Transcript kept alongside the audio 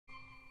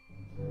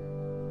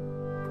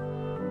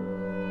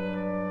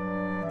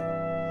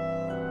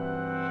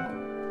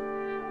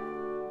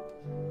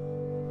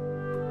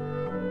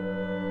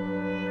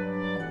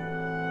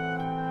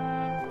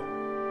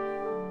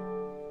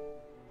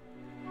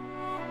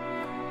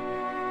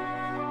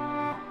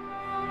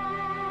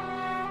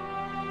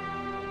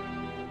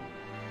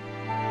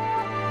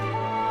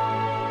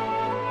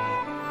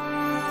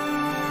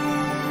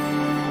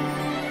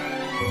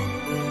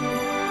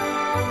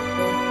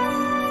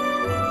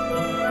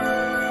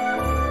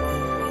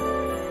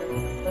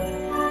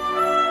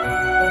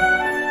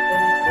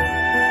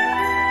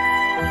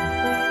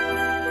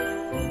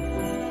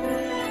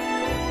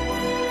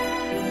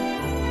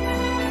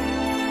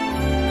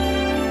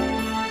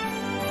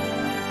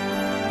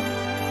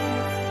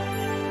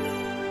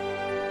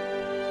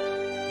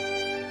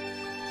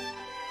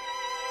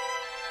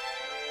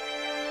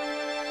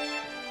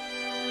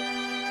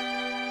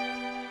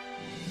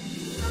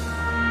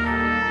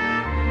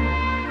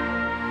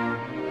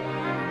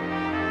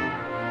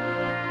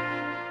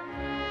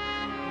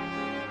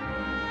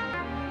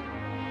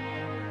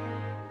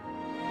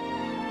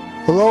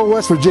Hello,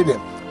 West Virginia.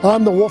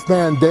 I'm the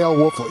Wolfman, Dale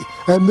Wolfley,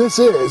 and this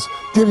is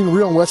Getting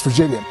Real in West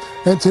Virginia.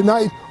 And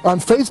tonight on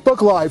Facebook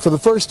Live, for the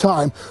first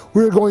time,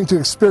 we're going to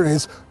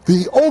experience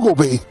the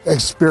Oglebay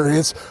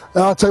experience.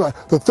 And I'll tell you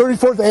what, the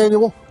 34th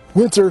annual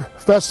Winter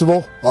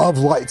Festival of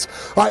Lights.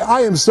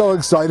 I am so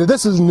excited.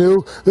 This is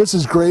new. This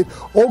is great.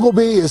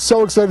 Oglebay is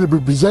so excited to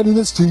be presenting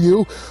this to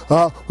you.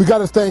 We got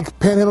to thank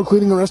Panhandle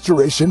Cleaning and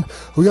Restoration.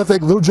 We got to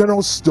thank Little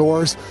General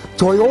Stores,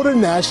 Toyota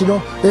National,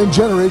 and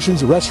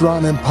Generations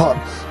Restaurant and Pub,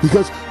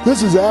 because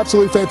this is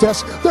absolutely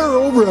fantastic. There are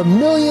over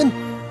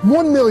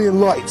 1 million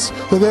lights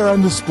that are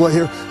on display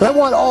here. And I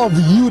want all of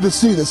you to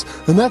see this,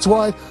 and that's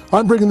why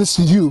I'm bringing this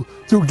to you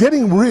through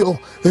Getting Real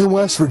in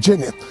West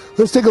Virginia.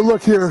 Let's take a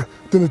look here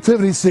at the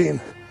nativity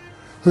scene.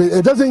 I mean,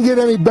 it doesn't get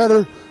any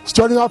better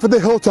starting off at the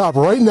hilltop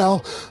right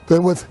now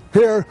than with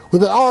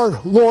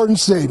our Lord and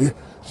Savior,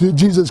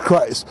 Jesus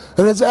Christ.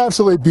 And it's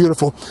absolutely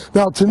beautiful.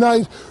 Now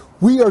tonight,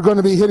 we are going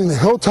to be hitting the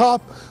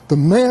hilltop, the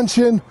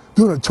mansion,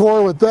 doing a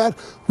tour with that.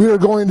 We are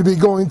going to be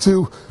going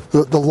to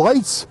the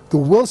lights, the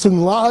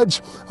Wilson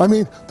Lodge. I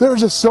mean, there's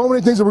just so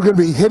many things that we're going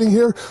to be hitting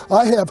here.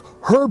 I have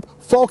Herb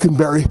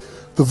Falkenberry,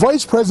 the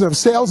Vice President of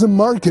Sales and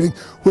Marketing,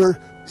 where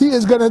he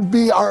is going to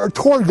be our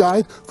tour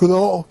guide for the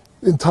whole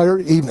entire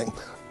evening.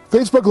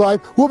 Facebook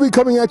Live will be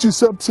coming at you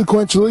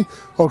subsequently.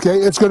 Okay,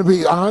 it's going to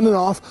be on and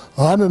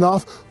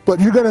off, but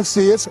you're going to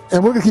see us,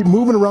 and we're going to keep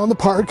moving around the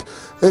park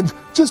and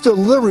just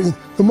delivering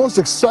the most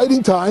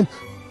exciting time.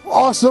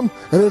 Awesome,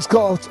 and it's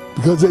called,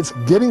 because it's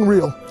Getting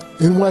Real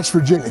in West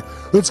Virginia.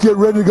 Let's get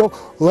ready to go.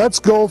 Let's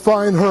go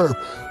find Herb.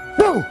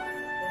 Woo!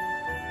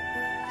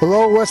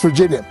 Hello, West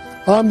Virginia.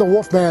 I'm the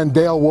Wolfman,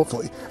 Dale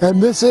Wolfley,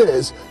 and this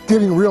is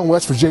Getting Real in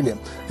West Virginia.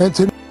 And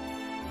tonight,